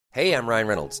Hey, I'm Ryan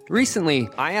Reynolds. Recently,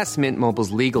 I asked Mint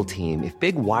Mobile's legal team if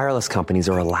big wireless companies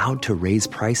are allowed to raise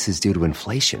prices due to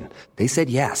inflation. They said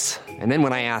yes. And then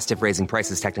when I asked if raising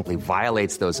prices technically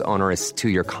violates those onerous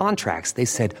two-year contracts, they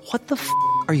said, "What the f***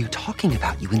 are you talking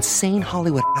about, you insane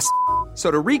Hollywood ass?" So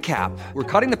to recap, we're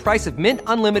cutting the price of Mint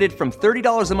Unlimited from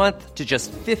 $30 a month to just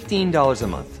 $15 a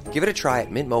month. Give it a try at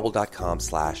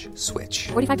mintmobile.com/switch.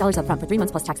 $45 up front for 3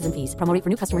 months plus taxes and fees. Promo rate for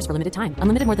new customers for limited time.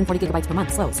 Unlimited more than 40 gigabytes per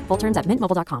month. Slows full terms at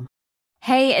mintmobile.com.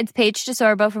 Hey, it's Paige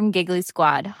DeSorbo from Giggly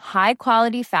Squad. High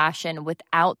quality fashion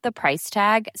without the price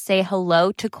tag. Say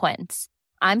hello to Quince.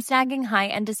 I'm snagging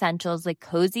high-end essentials like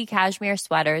cozy cashmere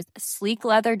sweaters, sleek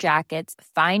leather jackets,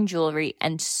 fine jewelry,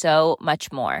 and so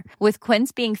much more. With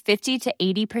Quince being 50 to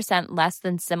 80% less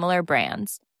than similar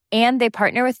brands. And they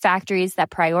partner with factories that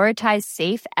prioritize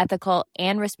safe, ethical,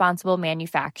 and responsible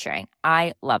manufacturing.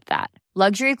 I love that.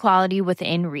 Luxury quality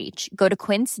within reach. Go to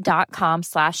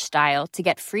quince.com/style to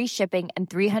get free shipping and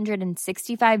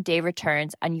 365-day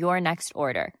returns on your next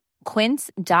order.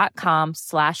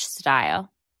 Quince.com/style.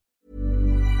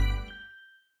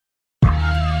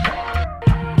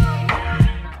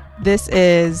 This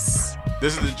is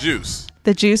the Juice.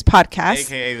 The Juice Podcast.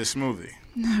 AKA The Smoothie.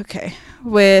 Okay.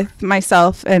 With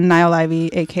myself and Niall Ivy,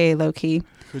 aka Low Key.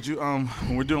 Could you,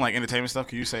 when we're doing like entertainment stuff,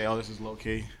 could you say, "Oh, this is low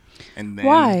key"? And then,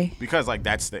 why? Because like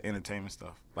that's the entertainment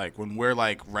stuff. Like when we're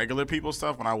like regular people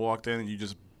stuff, when I walked in and you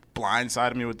just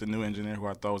blindsided me with the new engineer who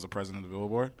I thought was the president of the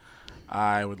Billboard,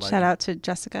 I would like shout out to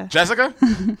Jessica. Jessica?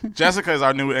 Jessica is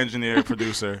our new engineer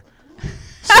producer.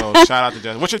 So shout out to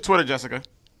Jessica. What's your Twitter, Jessica?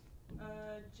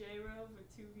 J-Rove with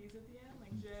 2 V's at the end,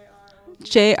 like J-R-O-V.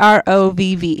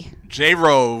 J-R-O-V-V.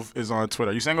 J-Rove is on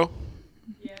Twitter. You single?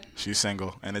 Yeah. She's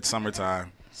single, and it's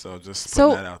summertime. So just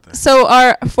putting that out there. So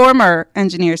our former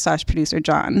engineer / producer,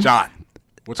 John,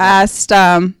 asked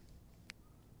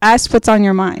what's on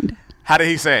your mind. How did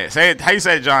he say it? Say it. How you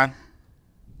say it, John?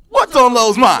 What's on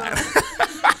Lowe's mind?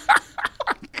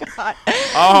 God.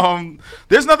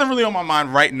 There's nothing really on my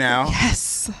mind right now.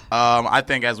 Yes. I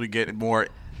think as we get more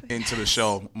into the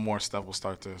show, more stuff will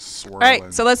start to swirl. All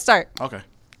right, so let's start. Okay.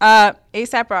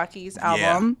 A$AP Rocky's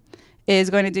album is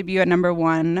going to debut at number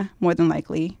 1, more than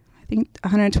likely. I think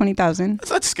 120,000.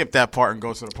 Let's skip that part and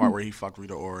go to the part where he fucked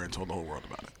Rita Ora and told the whole world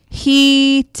about it.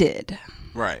 He did.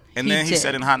 Right. And then he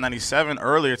said in Hot 97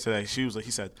 earlier today,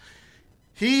 he said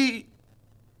he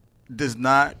does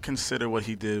not consider what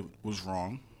he did was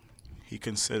wrong. He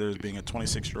considers being a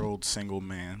 26-year-old single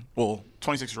man,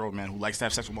 26-year-old man who likes to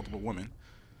have sex with multiple women.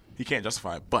 He can't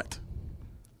justify it, but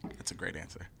that's a great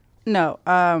answer. No.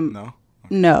 No? Okay.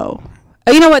 No.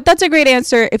 You know what? That's a great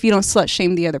answer if you don't slut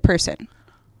shame the other person,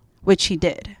 which he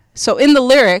did. So in the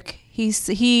lyric, he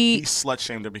slut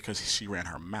shamed her because she ran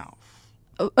her mouth.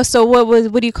 So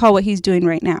what do you call what he's doing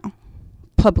right now,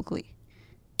 publicly?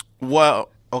 Well,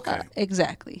 okay.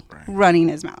 Exactly. Right. Running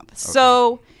his mouth. Okay.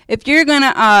 So if you're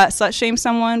gonna slut shame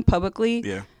someone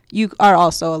publicly, you are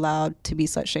also allowed to be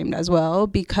slut shamed as well,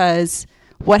 because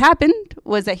what happened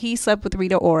was that he slept with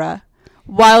Rita Ora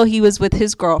while he was with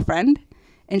his girlfriend,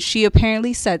 and she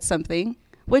apparently said something,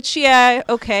 which,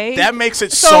 okay. That makes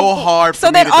it so hard for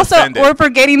me to defend it. So then also, we're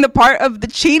forgetting the part of the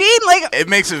cheating? Like, it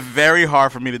makes it very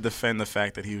hard for me to defend the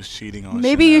fact that he was cheating on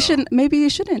Maybe Chanel. Maybe you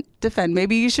shouldn't defend.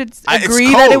 Maybe you should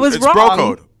agree that it was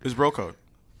wrong. It's bro code.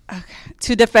 Okay.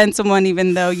 To defend someone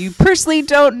even though you personally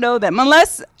don't know them.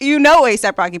 Unless you know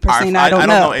A$AP Rocky personally, and I don't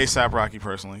know. I don't know A$AP Rocky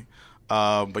personally.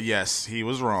 But yes, he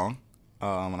was wrong.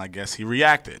 And I guess he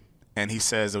reacted. And he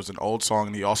says it was an old song,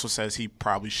 and he also says he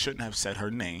probably shouldn't have said her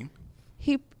name.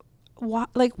 Why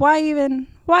even?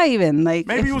 Like,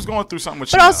 maybe he was going through something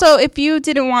with But Chanel. also, if you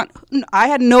didn't want, I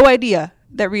had no idea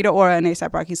that Rita Ora and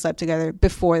A$AP Rocky slept together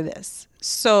before this.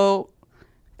 So,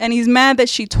 and he's mad that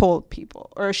she told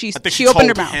people, or she opened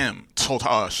her mouth. Told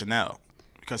Chanel,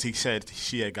 because he said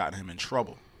she had gotten him in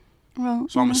trouble. Well,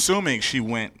 so I'm assuming she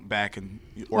went back and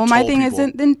my thing is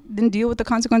then deal with the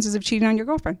consequences of cheating on your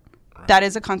girlfriend. Right. That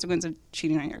is a consequence of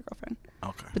cheating on your girlfriend.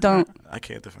 Okay. But don't. I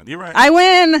can't defend it. You're right. I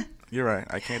win. You're right.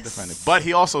 I can't defend it. But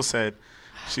he also said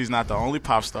she's not the only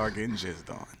pop star getting jizzed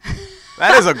on.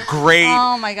 That is a great.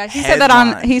 Oh my gosh. He said that on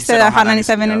a Hot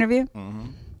 97 interview. Mm-hmm.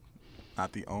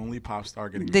 Not the only pop star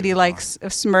getting. Did he like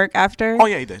smirk after? Oh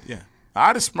yeah, he did. Yeah,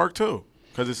 I'd have smirked too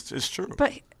because it's true.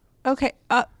 But okay.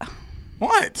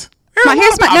 What?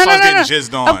 Here's my no.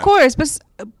 Jizzed on. Of course, but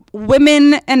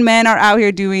women and men are out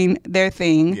here doing their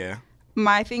thing. Yeah.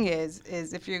 My thing is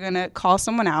if you're gonna call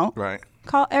someone out, right?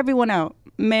 Call everyone out,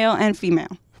 male and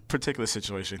female. Particular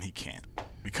situation, he can't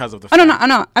because of the.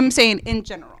 No. I'm saying in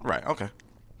general. Right. Okay.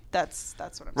 That's what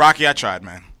I'm saying. Rocky, I tried,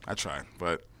 man. I tried,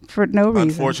 but for no reason.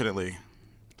 Unfortunately,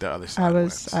 the other side.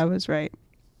 I was right.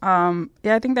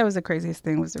 Yeah, I think that was the craziest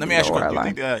thing. Was the Let me ask you, Rita do you Ora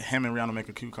think that him and Rihanna make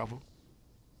a cute couple?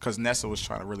 Because Nessa was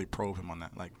trying to really probe him on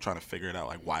that, like trying to figure it out,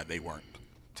 like why they weren't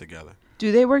together.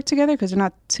 Do they work together? Because they're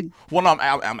not Well, no,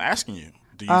 I'm asking you.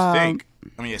 Do you think?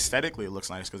 I mean, aesthetically, it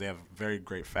looks nice because they have very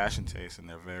great fashion taste and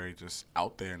they're very just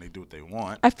out there and they do what they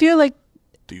want. I feel like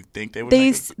do you think they would?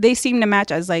 They seem to match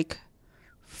as like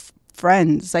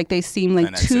friends. Like they seem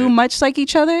like too much like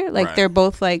each other. Like they're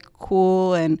both like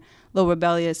cool and a little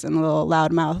rebellious and a little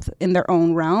loudmouth in their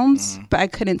own realms. But I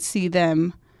couldn't see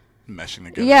them meshing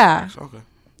together. Yeah. Okay.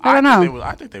 I don't know.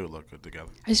 I think they would look good together.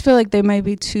 I just feel like they might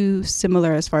be too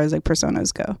similar as far as like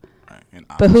personas go. Right.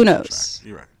 But who knows?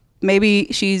 You're right. Maybe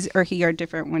she's or he are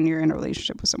different when you're in a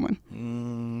relationship with someone.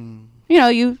 You know,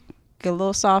 you get a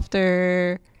little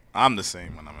softer. I'm the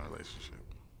same when I'm in a relationship.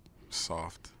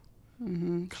 Soft.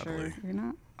 Cuddly. Sure. You're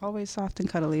not always soft and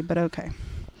cuddly, but okay.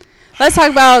 Let's talk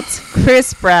about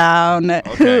Chris Brown,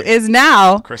 who is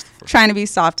now trying to be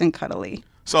soft and cuddly.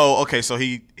 So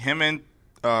him and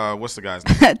what's the guy's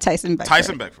name?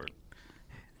 Tyson Beckford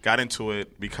got into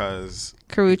it because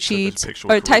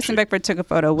Tyson Beckford took a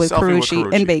photo with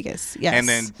Karrueche in Vegas. Yes. And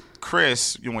then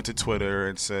Chris, you went to Twitter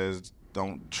and says,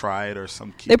 "Don't try it," or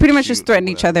some. They pretty much just threatened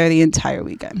each other the entire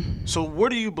weekend. So,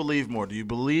 what do you believe more? Do you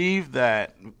believe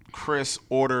that Chris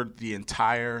ordered the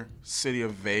entire city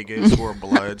of Vegas for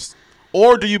Bloods,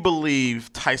 or do you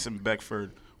believe Tyson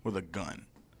Beckford with a gun?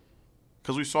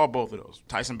 Because we saw both of those.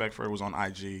 Tyson Beckford was on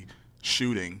IG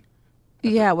shooting.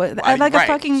 Yeah, I like a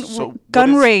fucking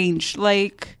gun range.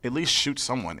 Like at least shoot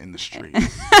someone in the street.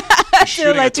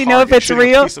 To let you know if it's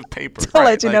real. A piece of paper. To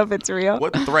let you know if it's real.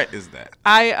 What threat is that?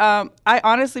 I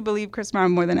honestly believe Chris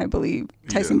Brown more than I believe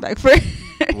Tyson Beckford.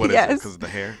 What is it? Because of the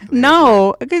hair?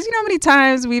 No, because you know how many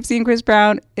times we've seen Chris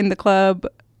Brown in the club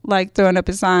like throwing up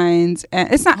his signs,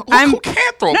 and it's not. Who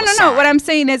can't throw up a sign? No. What I'm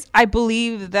saying is, I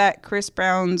believe that Chris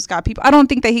Brown's got people. I don't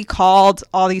think that he called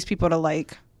all these people to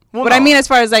like. Well, what I mean, as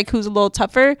far as like who's a little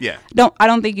tougher, I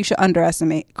don't think you should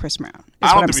underestimate Chris Brown.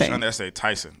 I don't think we should underestimate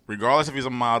Tyson, regardless if he's a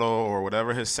model or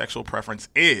whatever his sexual preference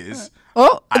is.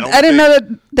 I didn't know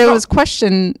that there was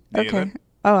question. Okay.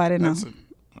 Oh, I didn't know.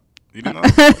 You didn't know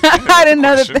that? I didn't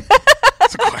know that.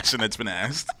 It's a question that's been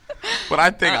asked. But I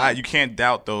think you can't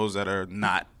doubt those that are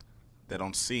not, that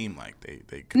don't seem like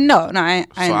they could. No, I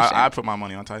understand. I put my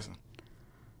money on Tyson.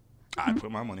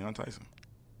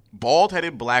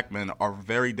 Bald-headed black men are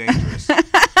very dangerous.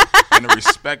 And the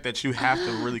respect that you have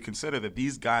to really consider that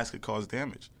these guys could cause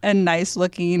damage. And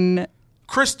nice-looking.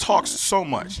 Chris talks so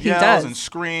much. He yells does. And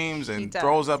screams and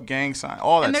throws up gang signs,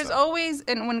 all that and there's stuff. always,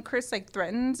 and when Chris like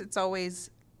threatens, it's always,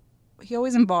 he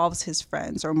always involves his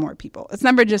friends or more people. It's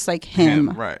never just like him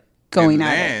going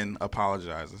at it. And then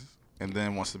apologizes and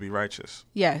then wants to be righteous.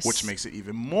 Yes. Which makes it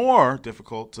even more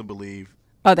difficult to believe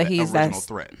that he's that original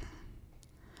threat.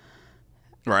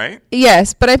 Right?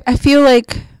 Yes, but I feel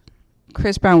like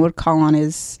Chris Brown would call on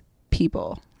his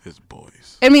people. His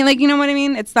boys. I mean, like, you know what I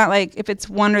mean? It's not like if it's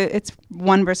one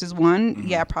versus one,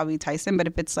 yeah, probably Tyson. But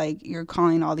if it's like you're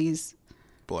calling all these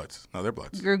Bloods. No, they're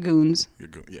Bloods. Your goons.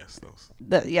 Yes,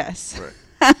 those. Yes. Right.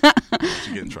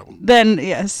 You get in trouble. Then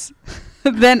yes.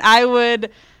 then I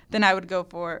would go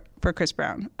for Chris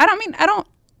Brown.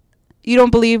 You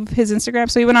don't believe his Instagram?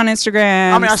 So he went on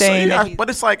Instagram saying but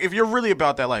it's like, if you're really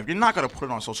about that life, you're not going to put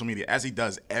it on social media as he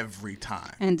does every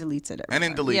time. And deletes it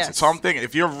every time. It. So I'm thinking,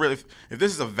 if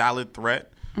this is a valid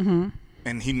threat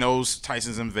and he knows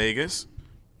Tyson's in Vegas,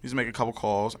 he's making a couple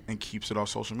calls and keeps it on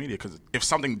social media. Because if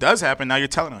something does happen, now you're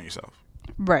telling on yourself.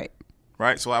 Right.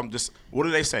 So I'm just, what do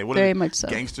they say? Very much so.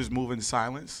 Gangsters move in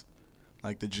silence?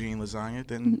 Like the G in lasagna,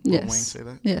 didn't Lil Wayne say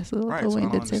that? Yes, Lil right. Wayne so I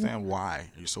don't understand why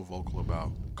you're so vocal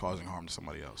about causing harm to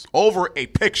somebody else over a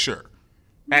picture.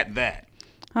 At that.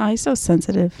 Oh, he's so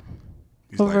sensitive.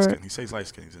 He's light skinned. He says light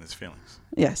skinned. He's in his feelings.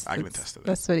 Yes, I can attest to that.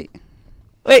 That's what he.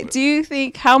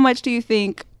 Wait, how much do you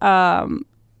think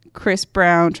Chris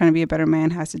Brown trying to be a better man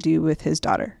has to do with his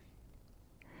daughter?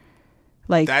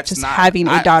 Like having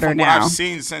a daughter from now. What I've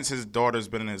seen since his daughter's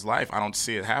been in his life, I don't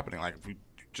see it happening. Like if we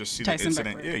just see Tyson the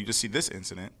incident. Beckford. Yeah, you just see this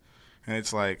incident, and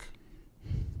it's like,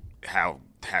 how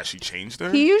has she changed her?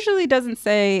 He usually doesn't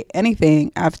say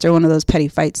anything after one of those petty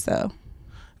fights, though.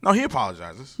 No, he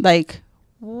apologizes. Like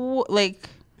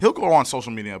he'll go on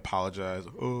social media and apologize.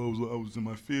 Oh, I was in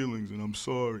my feelings and I'm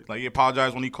sorry. Like he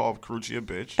apologized when he called Karrueche a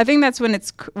bitch. I think that's when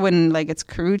it's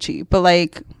Karrueche, but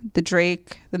like the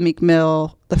Drake, the Meek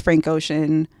Mill, the Frank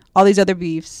Ocean, all these other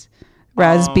beefs,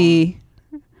 Raz B.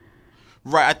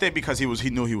 Right, I think because he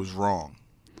knew he was wrong.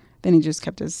 Then he just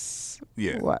kept his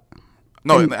what?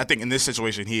 No, I think in this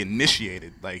situation he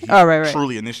initiated, like he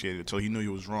truly initiated until he knew he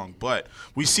was wrong. But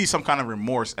we see some kind of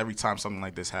remorse every time something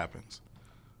like this happens.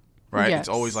 right? Yes. It's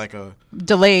always like a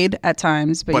delayed at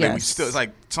times, but yes. It still, it's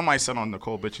like somebody said on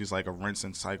Nicole Bitchie's like a rinse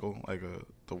and cycle, like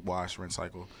the wash rinse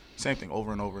cycle. Same thing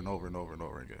over and over and over and over and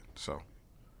over again. So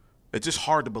it's just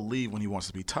hard to believe when he wants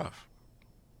to be tough.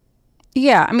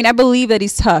 Yeah, I mean, I believe that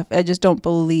he's tough. I just don't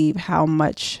believe how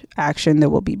much action there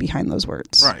will be behind those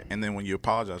words. Right, and then when you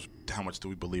apologize, how much do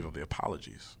we believe of the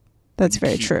apologies? That's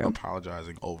very true.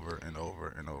 Apologizing over and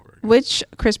over and over again. Which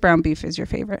Chris Brown beef is your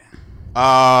favorite?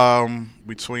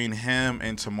 Between him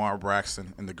and Tamar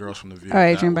Braxton and the girls from The View. Oh,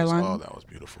 Adrian Bailon. Oh, that was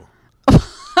beautiful.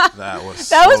 That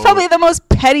was probably the most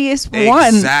pettiest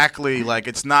one. Exactly. Like,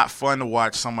 it's not fun to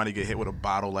watch somebody get hit with a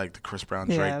bottle like the Chris Brown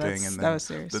Drake thing, and then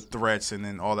the threats and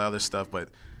then all the other stuff. But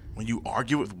when you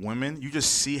argue with women, you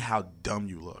just see how dumb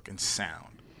you look and sound.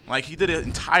 Like, he did an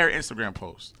entire Instagram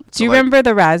post. Do you remember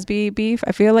the Raspy beef?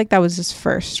 I feel like that was his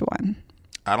first one.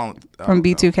 I don't from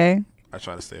B2K? Know. I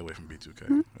try to stay away from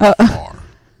B2K. Far.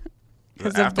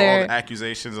 After all the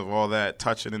accusations of all that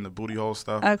touching in the booty hole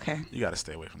stuff, okay, you got to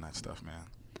stay away from that stuff, man.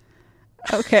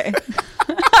 Okay.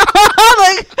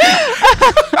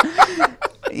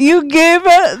 You give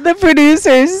the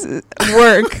producers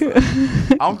work.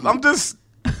 I'm just.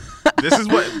 This is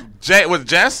what was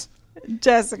Jess.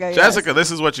 Jessica. Jessica, yes.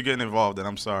 This is what you're getting involved in.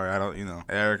 I'm sorry. I don't.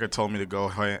 Erica told me to go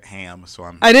ham, so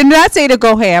I'm. I did not say to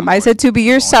go ham. I said to be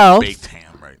yourself. Baked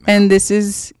ham right now. And this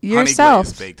is yourself.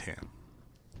 Honey glazed baked ham.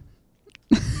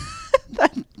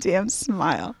 That damn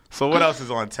smile. So what else is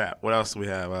on tap? What else do we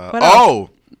have?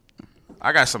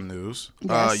 I got some news.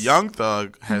 Yes. Young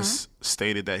Thug has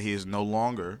stated that he is no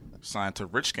longer signed to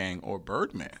Rich Gang or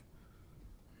Birdman.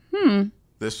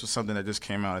 This was something that just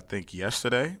came out, I think,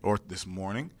 yesterday or this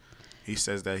morning. He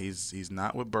says that he's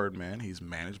not with Birdman. He's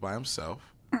managed by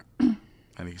himself,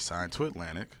 and he's signed to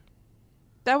Atlantic.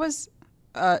 That was.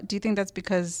 Do you think that's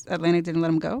because Atlantic didn't let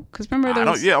him go? Because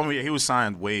remember, he was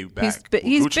signed way back.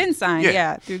 He's been signed,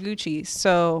 through Gucci.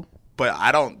 So, but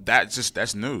I don't.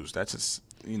 That's news. That's just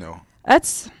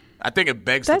That's. I think it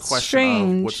begs the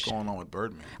question of what's going on with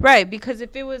Birdman. Right, because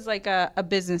if it was like a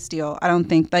business deal, I don't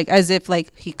think as if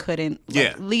he couldn't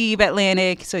leave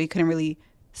Atlantic, so he couldn't really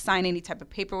sign any type of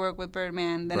paperwork with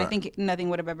Birdman. Then I think nothing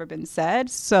would have ever been said.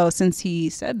 So since he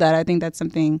said that, I think that's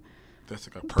something. That's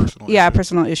like a personal issue. A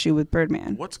personal issue with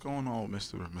Birdman. What's going on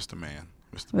with Mr. Man?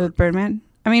 With Birdman?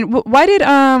 I mean, why did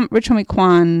Rich Homie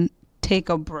Quan take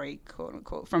a break, quote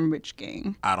unquote, from Rich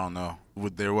Gang? I don't know.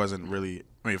 There wasn't really.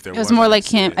 I mean, if there was, it was more like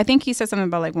him. I think he said something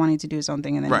about wanting to do his own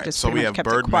thing, and then he just so we have kept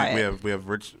Birdman. it quiet. We have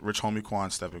Rich Homie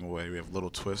Quan stepping away. We have Little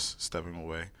Twist stepping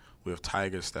away. We have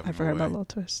Tyga stepping away. I forgot about Little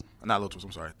Twist. Not Little Twist.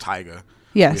 I'm sorry, Tyga.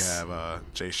 Yes. We have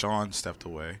Jay Sean stepped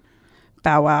away.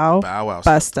 Bow Wow.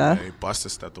 Busta. Stepped away. Busta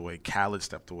stepped away. Khaled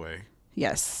stepped away.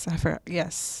 Yes, I forgot.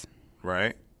 Yes.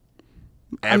 Right.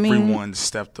 Everyone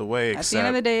stepped away. At the end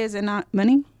of the day, is it not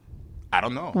money? I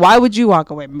don't know. Why would you walk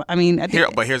away? I mean,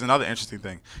 but here's another interesting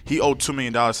thing. He owed $2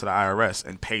 million to the IRS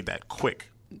and paid that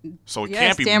quick. So it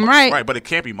can't be damn right. But it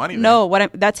can't be money. No,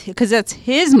 that's because that's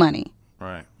his money.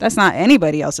 Right. That's not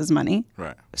anybody else's money.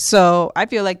 Right. So I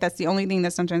feel like that's the only thing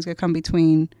that sometimes could come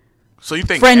between. So you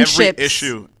think friendships. Every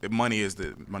issue, money is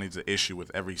the issue with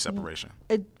every separation?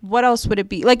 What else would it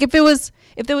be? Like if there was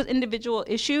individual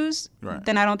issues, right.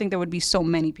 then I don't think there would be so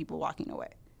many people walking away.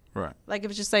 Right. Like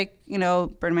if it's just like,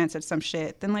 Birdman said some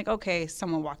shit, then like, okay,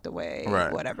 someone walked away,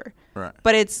 right. whatever. Right.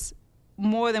 But it's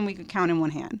more than we could count in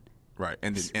one hand. Right.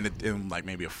 And in like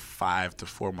maybe a 5 to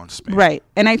 4 month span. Right.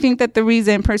 And I think that the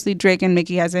reason personally Drake and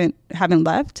Nicki haven't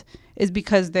left is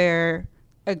because their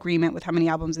agreement with how many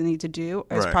albums they need to do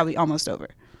is probably almost over.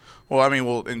 Well, I mean,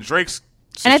 in Drake's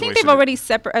situation, and I think they've already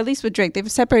at least with Drake,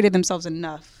 they've separated themselves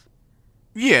enough.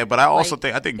 Yeah, but I also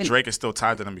think Drake is still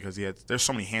tied to them because there's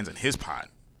so many hands in his pot.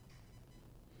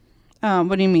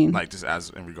 What do you mean? Like just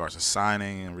as in regards to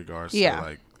signing, in regards to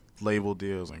like label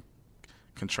deals and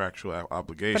contractual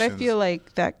obligations. But I feel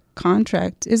like that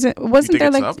contract wasn't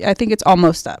there like up? I think it's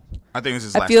almost up. I think this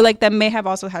is. I feel like that may have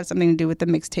also had something to do with the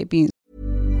mixtape being.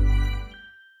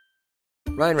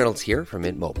 Ryan Reynolds here from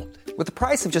Mint Mobile. With the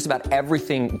price of just about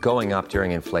everything going up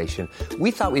during inflation, we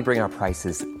thought we'd bring our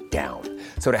prices down.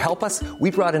 So to help us,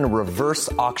 we brought in a reverse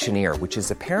auctioneer, which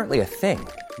is apparently a thing.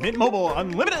 Mint Mobile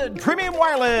Unlimited Premium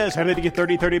Wireless. How to get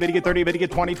 30, 30, bit to get 30, bit to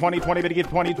get 20, 20, 20, bit to get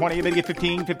 20, 20, bit to get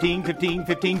 15, 15, 15,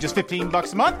 15, just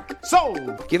 $15 a month?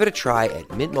 Sold! Give it a try at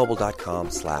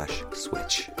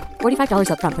mintmobile.com/switch.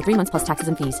 $45 up front for 3 months plus taxes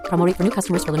and fees. Promo rate for new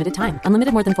customers for limited time.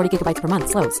 Unlimited more than 40 gigabytes per month.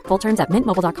 Slows full terms at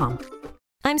mintmobile.com.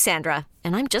 I'm Sandra,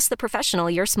 and I'm just the professional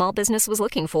your small business was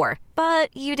looking for.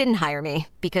 But you didn't hire me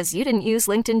because you didn't use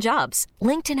LinkedIn Jobs.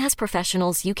 LinkedIn has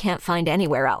professionals you can't find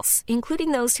anywhere else,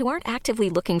 including those who aren't actively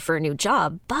looking for a new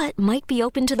job, but might be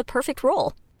open to the perfect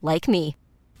role. like me.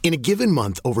 In a given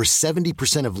month, over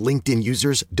 70% of LinkedIn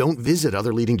users don't visit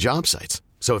other leading job sites.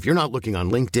 So if you're not looking on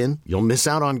LinkedIn, you'll miss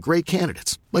out on great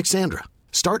candidates like Sandra.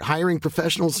 Start hiring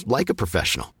professionals like a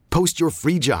professional. Post your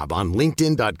free job on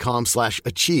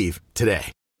linkedin.com/achieve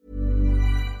today.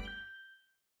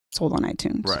 Sold on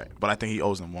iTunes. Right. But I think he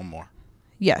owes them one more.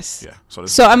 Yes. Yeah.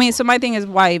 So my thing is,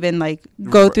 why even like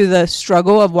go through the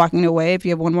struggle of walking away if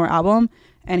you have one more album?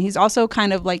 And he's also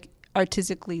kind of like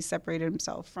artistically separated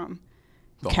himself from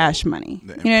Cash Money.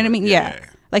 You know what I mean? Yeah.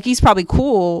 Like he's probably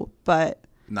cool, but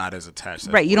not as attached.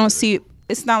 Right. You don't see.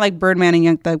 It's not like Birdman and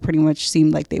Young Thug pretty much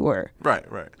seemed like they were. Right.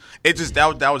 It just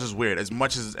that was just weird. As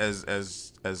much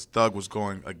as Thug was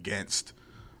going against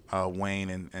Wayne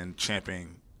and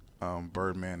championing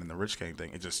Birdman and the Rich Gang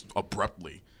thing, it just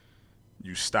abruptly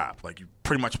you stop. Like you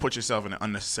pretty much put yourself in an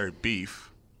unnecessary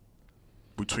beef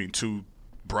between two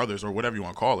brothers or whatever you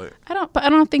want to call it. I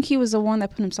don't think he was the one that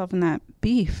put himself in that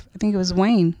beef. I think it was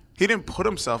Wayne. He didn't put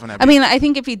himself in that beef. I mean, I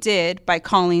think if he did by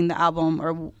calling the album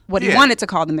or what he wanted to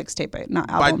call the mixtape, but not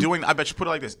album. By doing, I bet you put it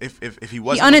like this: if he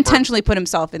wasn't, he unintentionally put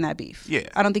himself in that beef. Yeah,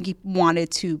 I don't think he wanted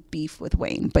to beef with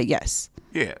Wayne, but yes.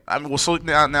 Yeah, I mean, well, so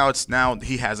now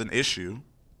he has an issue.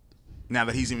 Now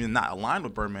that he's even not aligned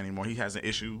with Birdman anymore, he has an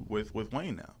issue with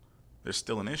Wayne now. There's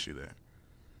still an issue there.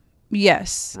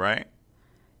 Yes. Right?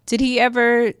 Did he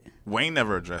ever... Wayne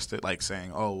never addressed it, like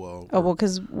saying, oh, well... Oh, well,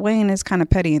 because Wayne is kind of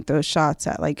petty and throws shots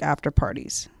at, like, after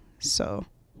parties. So...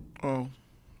 Oh.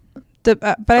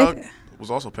 But was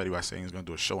also petty by saying he's going to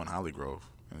do a show in Hollygrove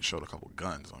and showed a couple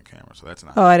guns on camera, so that's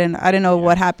not... Oh, I didn't know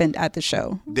what happened at the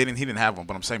show. He didn't have one,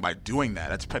 but I'm saying by doing that,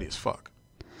 that's petty as fuck.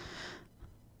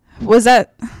 Was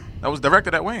that... That was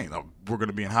directed at Wayne. We're going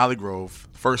to be in Hollygrove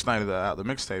first night of the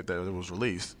mixtape that it was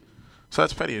released. So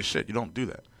that's petty as shit. You don't do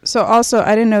that. So also,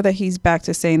 I didn't know that he's back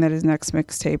to saying that his next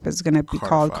mixtape is going to be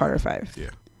called Carter 5.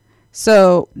 Yeah.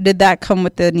 So did that come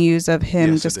with the news of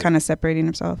him just kind of separating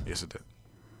himself? Yes, it did.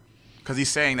 Because he's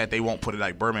saying that they won't put it,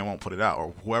 like Birdman won't put it out,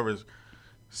 or whoever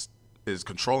is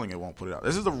controlling it won't put it out.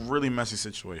 This is a really messy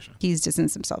situation. He's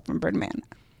distanced himself from Birdman.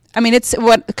 I mean, it's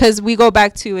what, because we go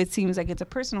back to, it seems like it's a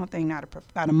personal thing, not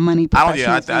a money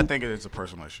professional thing. I think it's a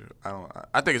personal issue.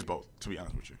 I think it's both, to be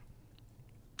honest with you.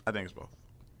 I think it's both.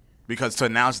 Because to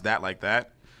announce that like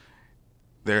that,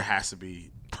 there has to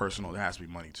be personal, there has to be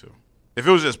money too. If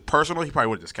it was just personal, he probably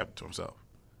would have just kept it to himself.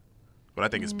 But I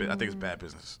think it's bad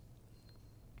business.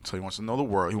 So he wants to know the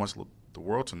world. He wants the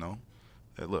world to know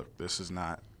that, look, this is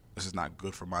not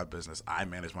good for my business. I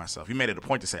manage myself. He made it a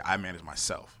point to say, I manage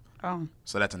myself. Oh.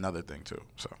 So that's another thing too.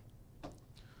 So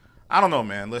I don't know,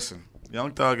 man. Listen,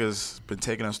 Young Thug has been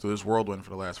taking us through this whirlwind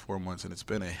for the last 4 months, and it's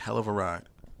been a hell of a ride.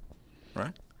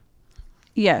 Right?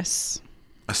 Yes.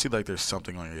 I see like there's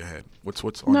something on your head. What's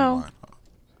on your mind?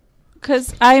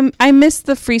 Because I miss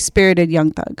the free-spirited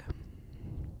Young Thug.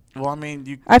 Well, I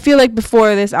mean, I feel like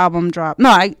before this album dropped. No,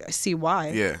 I see why.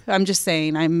 Yeah. I'm just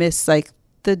saying I miss like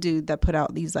the dude that put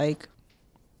out these like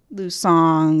loose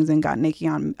songs and got Nicki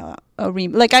on a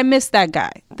remix. Like I miss that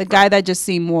guy. The guy that just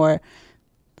seemed more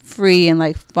free and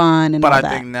like fun and all that.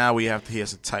 But I think now he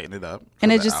has to tighten it up.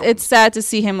 And it's sad to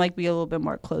see him like be a little bit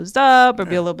more closed up or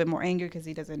be a little bit more angry because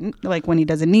he doesn't like when he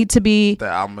doesn't need to be. The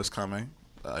album is coming.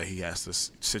 He has to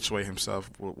situate himself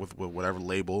with whatever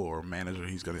label or manager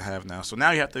he's going to have now. So now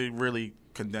you have to really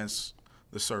condense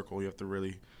the circle. You have to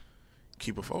really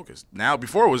keep it focused. Now,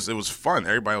 before it was fun.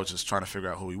 Everybody was just trying to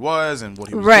figure out who he was and what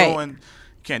he was doing.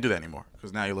 You can't do that anymore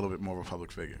because now you're a little bit more of a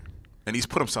public figure. And he's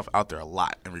put himself out there a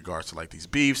lot in regards to like these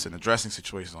beefs and addressing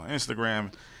situations on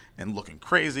Instagram and looking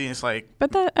crazy. It's like,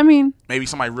 but that, I mean, maybe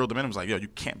somebody reeled him in and was like, yo, you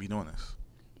can't be doing this.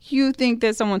 You think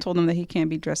that someone told him that he can't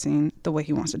be dressing the way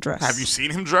he wants to dress? Have you seen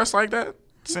him dress like that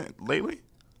lately?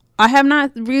 I have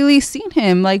not really seen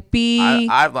him like be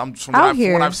out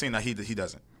here. What I've seen, that he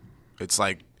doesn't. It's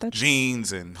like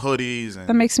jeans and hoodies. And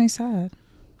that makes me sad.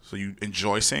 So you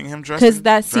enjoy seeing him dress? Because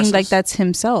that seems like that's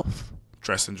himself.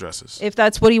 Dress in dresses. If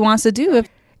that's what he wants to do.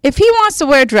 If he wants to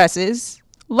wear dresses,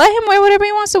 let him wear whatever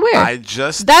he wants to wear.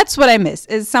 That's what I miss,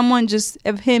 is someone just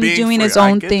of him doing his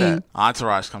own thing. That.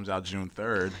 Entourage comes out June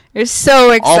 3rd. You're so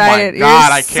excited. Oh my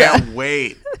God, I can't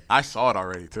wait. I saw it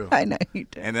already too. I know you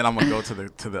did. And then I'm gonna go to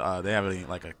the they have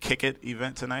a Kick It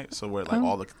event tonight. So where like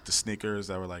all the sneakers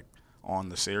that were like on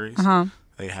the series,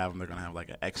 they have them. They're gonna have like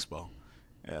an expo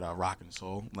at Rock and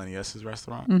Soul, Lenny S's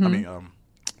restaurant. I mean,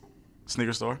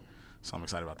 sneaker store. So I'm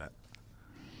excited about that.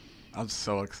 I'm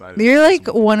so excited. You're like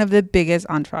one of the biggest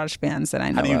Entourage fans that I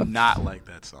know. How do you of. not like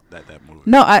that movie?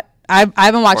 No, I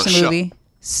haven't watched the movie.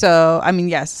 So I mean,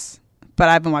 yes, but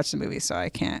I haven't watched the movie, so I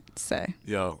can't say.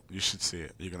 Yo, you should see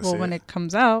it. You're gonna see it. Well, when it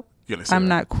comes out, you're gonna see I'm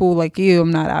not cool like you. I'm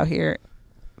not out here.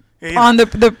 on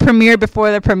the premiere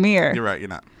before the premiere. You're right. You're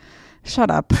not.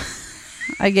 Shut up.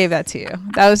 I gave that to you.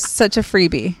 That was such a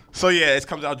freebie. So yeah, it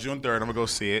comes out June 3rd. I'm gonna go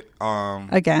see it.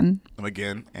 Again.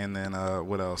 And then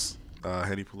what else?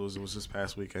 Henny Palooza was this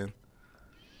past weekend.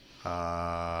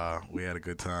 We had a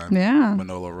good time. Yeah.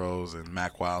 Manolo Rose and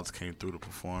Mac Wilds came through to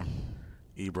perform.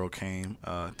 Ebro came.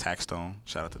 Taxstone.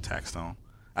 Shout out to Taxstone.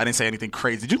 I didn't say anything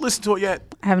crazy. Did you listen to it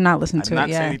yet? I have not listened to it yet. I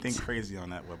did not say anything crazy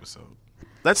on that webisode.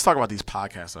 Let's talk about these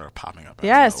podcasts that are popping up.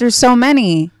 Yes, there's so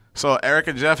many. So Eric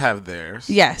and Jeff have theirs.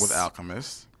 Yes. With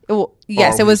Alchemist. Well,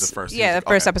 yes, it was the first. The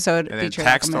first episode. And then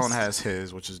Taxstone has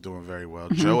his, which is doing very well.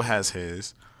 Mm-hmm. Joe has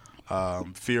his.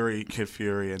 Kid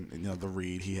Fury, and the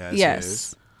Reed, he has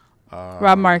his.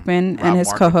 Rob Markman and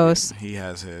his co-host. He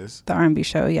has his. The R&B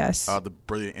show, yes. The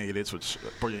Brilliant Idiots with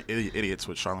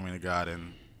Charlamagne the God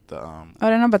and the. I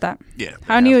don't know about that. Yeah.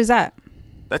 How new is that?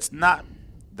 That's not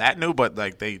that new, but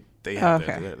like they have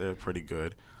they're pretty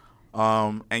good.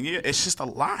 And yeah, it's just a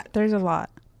lot. There's a lot.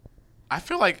 I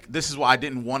feel like this is why I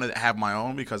didn't want to have my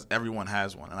own, because everyone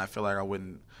has one, and I feel like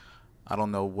I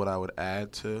don't know what I would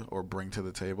add to or bring to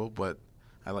the table, but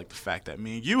I like the fact that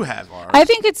me and you have ours. I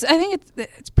think it's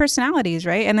personalities,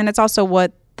 right? And then it's also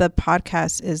what the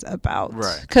podcast is about,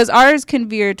 right? Because ours can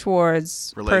veer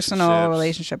towards personal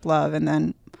relationship, love, and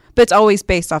then, but it's always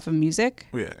based off of music.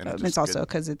 Yeah, and it's also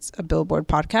because it's a Billboard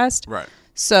podcast, right?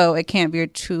 So it can't veer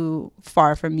too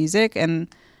far from music,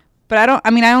 but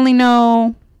I only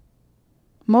know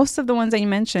most of the ones that you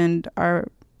mentioned are.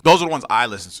 Those are the ones I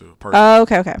listen to personally. Oh,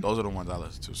 okay. Those are the ones I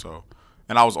listen to. So,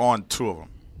 and I was on 2 of them.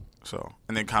 So,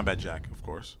 and then Combat Jack, of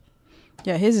course.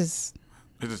 Yeah, his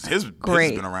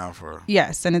great. His been around for.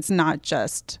 Yes, and it's not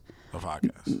just a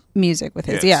podcast. Music with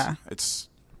his. It's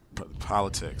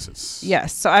politics. It's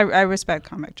yes. So I respect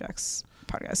Combat Jack's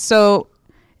podcast. So,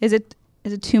 is it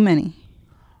too many?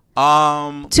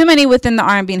 Too many within the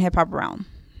R&B and hip hop realm.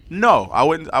 No, I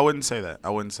wouldn't say that.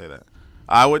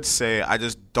 I would say I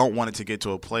just don't want it to get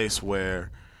to a place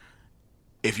where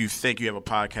if you think you have a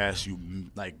podcast, you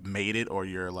like made it or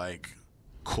you're like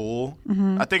cool.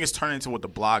 Mm-hmm. I think it's turning into what the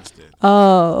blogs did.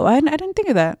 Oh, I didn't think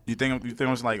of that. You think it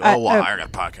was like, I got a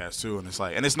podcast too, and it's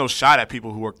like, and it's no shot at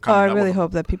people who are coming up. I really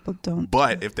hope that people don't.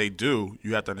 But if they do,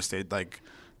 you have to understand, like,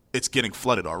 it's getting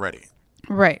flooded already.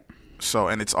 Right. So,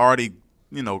 and it's already,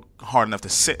 hard enough to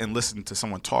sit and listen to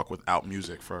someone talk without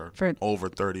music for over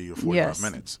 30 or 45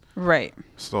 minutes. Right.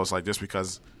 So it's like, just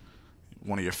because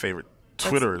one of your favorite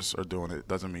Twitterers are doing it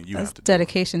doesn't mean you have to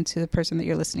dedication to the person that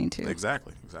you're listening to.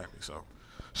 Exactly. So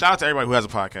shout out to everybody who has a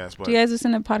podcast. But do you guys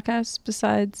listen to podcasts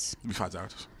besides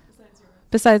ours?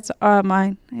 Besides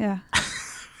mine, yeah.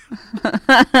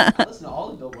 I listen to all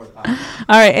the Billboard podcasts.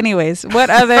 All right, anyways, what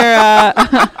other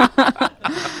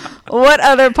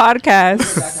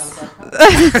podcasts?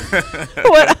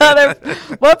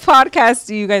 What podcasts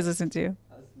do you guys listen to?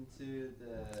 I listen to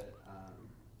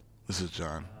This is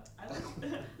John.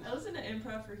 I listen to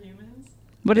Improv for Humans.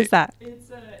 What is that? It's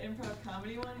an improv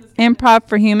comedy one. Improv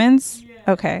for Humans? Yeah.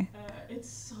 Okay. It's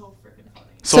so freaking funny.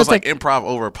 So it's like improv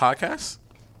over a podcast?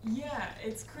 Yeah,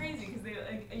 it's crazy because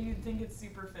you'd think it's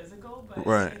super physical,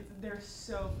 but they're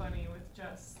so funny with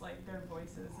just like their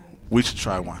voices. And we should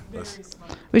try one.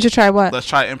 We should try what? Let's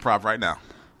try improv right now.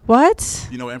 What?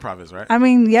 You know what improv is, right? I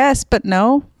mean, yes, but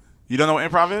no. You don't know what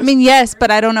improv is? I mean, yes,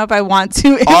 but I don't know if I want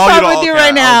to improv with you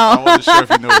right now. I wasn't sure if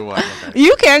you knew what it was. Okay.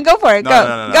 You can. Go for it.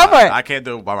 No. Go for it. I can't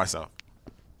do it by myself.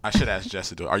 I should ask Jess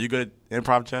to do it. Are you good at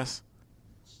improv, Jess?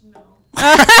 No.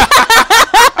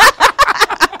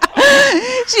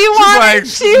 She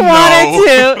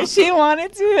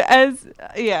wanted to as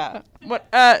yeah.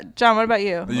 What John, what about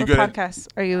you? What podcasts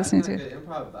are you listening to?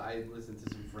 Improv, but I listen to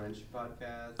some French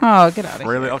podcasts. Oh, get out of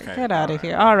here. Really? Okay. Get out of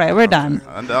here. All right, we're done.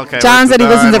 Okay. John said he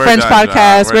listens to French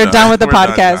podcasts. We're done with the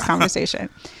podcast conversation.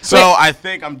 So I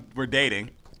think we're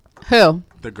dating. Who?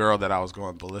 The girl that I was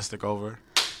going ballistic over.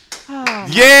 Oh,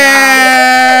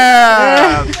 yeah,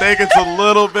 I think it's a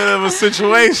little bit of a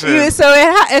situation.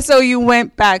 So you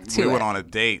went back to. We went on a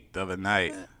date the other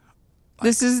night.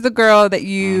 This is the girl that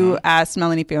you asked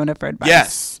Melanie Fiona for advice.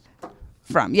 Yes.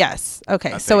 From yes.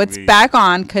 Okay, so it's back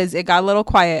on because it got a little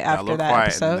quiet after that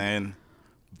episode. And then,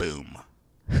 boom.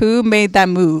 Who made that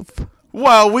move?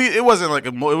 Well, it wasn't like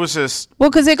it was just. Well,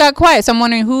 because it got quiet. So I'm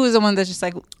wondering who is the one that's just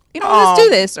like, let's do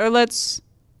this or let's.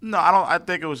 No, I don't. I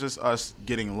think it was just us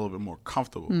getting a little bit more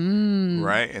comfortable,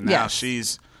 right? And now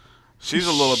she's a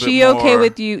little bit more. She okay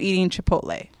with you eating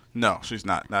Chipotle? No, she's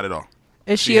not. Not at all.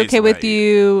 Is she okay with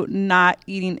you not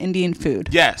eating Indian food?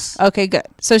 Yes. Okay, good.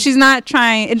 So she's not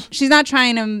trying. She's not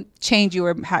trying to change you,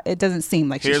 or it doesn't seem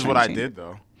like. Here's what I did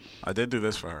though. I did do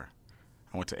this for her.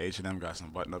 I went to H&M, got some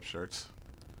button-up shirts.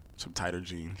 some tighter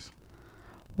jeans.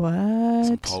 What?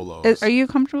 Some polos. Are you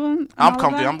comfortable? I'm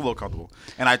comfortable. I'm a little comfortable.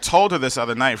 And I told her this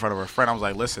other night in front of her friend. I was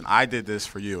like, listen, I did this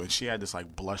for you. And she had this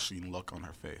like blushing look on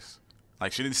her face.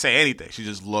 Like she didn't say anything. She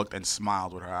just looked and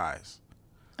smiled with her eyes.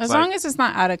 As long as it's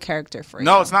not out of character for you.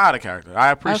 No, it's not out of character.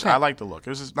 I appreciate. I like the look. It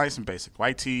was just nice and basic.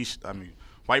 White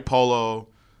white polo,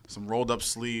 some rolled up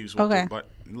sleeves. But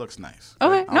it looks nice.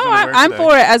 Okay. No, I'm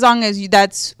for it as long as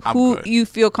that's who you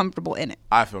feel comfortable in it.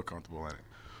 I feel comfortable in it.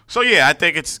 So yeah, I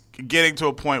think it's getting to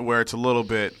a point where it's a little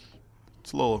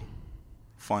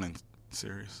fun and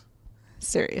serious.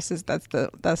 Serious that's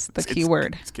the key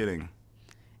word. It's getting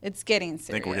serious.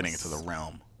 I think we're getting into the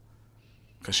realm.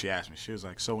 Because she asked me, she was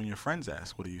like, so when your friends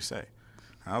ask, what do you say?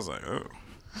 I was like, oh.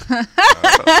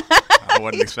 I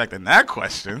wasn't expecting that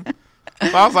question.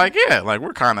 So I was like, yeah, like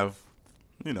we're kind of,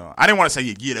 I didn't want to say,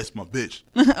 yeah, that's my bitch.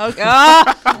 Okay.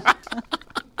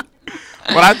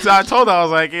 But I told her, I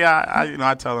was like, yeah,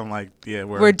 I tell them like, yeah,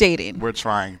 we're dating. We're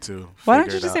trying to. Why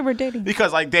don't you just say we're dating?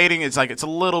 Because like dating, it's a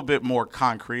little bit more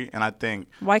concrete, and I think.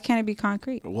 Why can't it be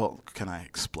concrete? Well, can I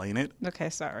explain it? Okay,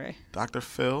 sorry. Dr.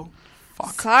 Phil.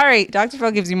 Fuck. Sorry, Dr.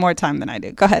 Phil gives you more time than I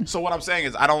do. Go ahead. So what I'm saying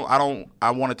is, I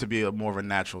want it to be more of a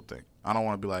natural thing. I don't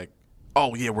want to be like,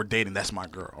 oh yeah, we're dating. That's my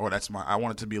girl, or I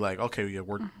want it to be like, okay, yeah,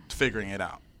 we're figuring it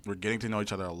out. We're getting to know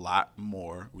each other a lot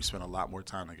more. We spend a lot more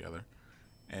time together,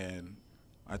 and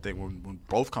I think when we're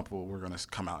both comfortable, we're gonna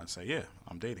come out and say, yeah,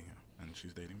 I'm dating him, and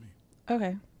she's dating me.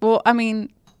 Okay. Well, I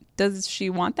mean, does she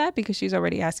want that? Because she's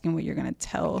already asking what you're gonna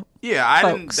tell. Yeah, I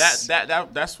folks.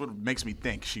 didn't. That's what makes me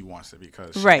think she wants it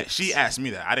because she asked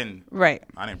me that. I didn't. Right.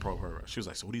 I didn't probe her. She was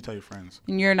like, so what do you tell your friends?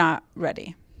 And you're not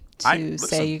ready to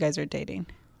say you guys are dating.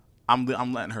 I'm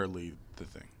letting her lead the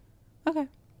thing. Okay.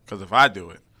 Because if I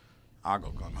do it, I'll go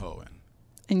gung ho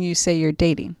and you say you're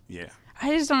dating. Yeah.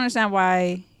 I just don't understand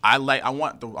why. I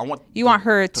want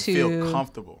her to feel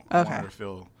comfortable. Okay. I want her to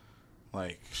feel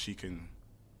like she can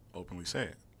openly say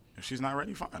it. If she's not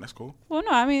ready, fine. That's cool. Well,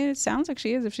 no, I mean, it sounds like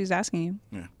she is if she's asking you.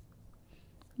 Yeah.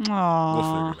 Aww. We'll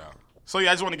figure it out. So yeah,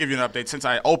 I just want to give you an update since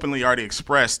I openly already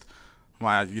expressed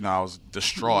my, I was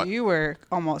distraught. You were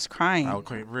almost crying.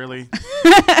 Okay, really?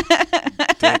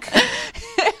 Dick.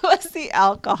 It was the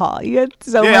alcohol. You had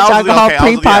so much alcohol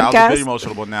pre-podcast. I was very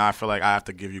emotional, but now I feel like I have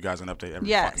to give you guys an update every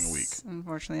fucking week.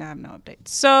 Unfortunately, I have no update.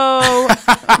 So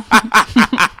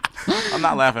I'm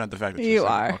not laughing at the fact that you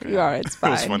are. Okay. You are. It's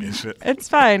fine. It was funny as shit. It's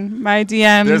fine. My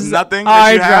DMs There's nothing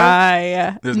are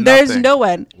dry. There's no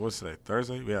one. What's today?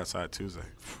 Thursday? We outside Tuesday.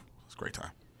 It's a great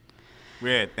time.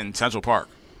 We're in Central Park.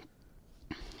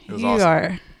 It was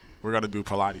awesome. We're going to do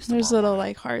Pilates tomorrow. There's little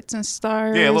like hearts and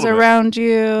stars around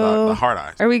you. The heart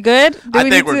eyes. Are we good? I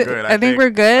think we're good. I think we're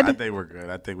good. I think we're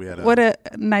good. I think we had What a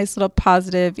nice little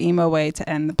positive emo way to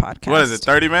end the podcast. What is it,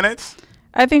 30 minutes?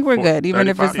 I think we're good, even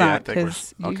if it's not,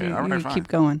 because you keep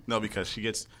going. No, because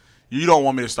you don't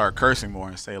want me to start cursing more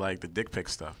and say like the dick pic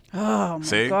stuff. Oh,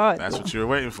 my God. That's what you were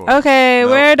waiting for. Okay,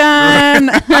 we're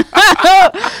done.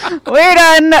 We're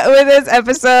done with this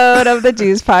episode of the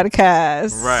Juice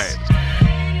Podcast. Right.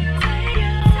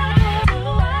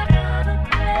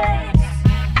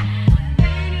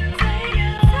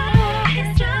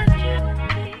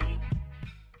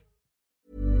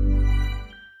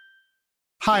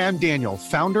 Hi, I'm Daniel,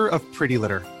 founder of Pretty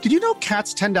Litter. Did you know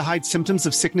cats tend to hide symptoms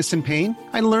of sickness and pain?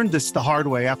 I learned this the hard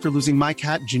way after losing my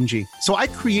cat, Gingy. So I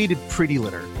created Pretty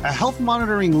Litter, a health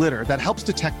monitoring litter that helps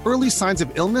detect early signs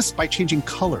of illness by changing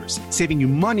colors, saving you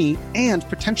money and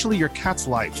potentially your cat's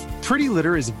life. Pretty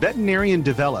Litter is veterinarian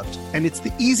developed, and it's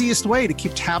the easiest way to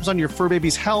keep tabs on your fur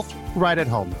baby's health right at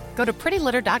home. Go to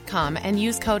prettylitter.com and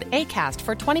use code ACAST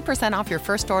for 20% off your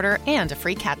first order and a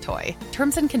free cat toy.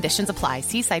 Terms and conditions apply.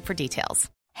 See site for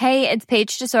details. Hey, it's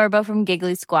Paige DeSorbo from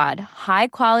Giggly Squad. High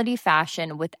quality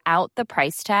fashion without the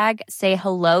price tag. Say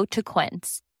hello to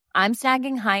Quince. I'm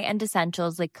snagging high-end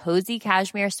essentials like cozy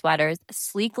cashmere sweaters,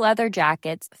 sleek leather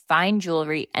jackets, fine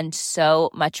jewelry, and so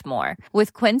much more.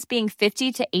 With Quince being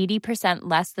 50 to 80%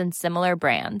 less than similar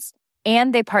brands.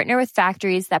 And they partner with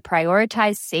factories that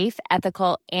prioritize safe,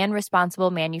 ethical, and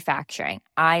responsible manufacturing.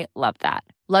 I love that.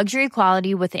 Luxury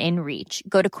quality within reach.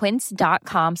 Go to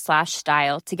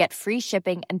quince.com/style to get free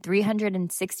shipping and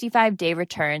 365-day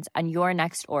returns on your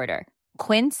next order.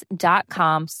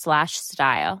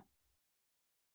 Quince.com/style.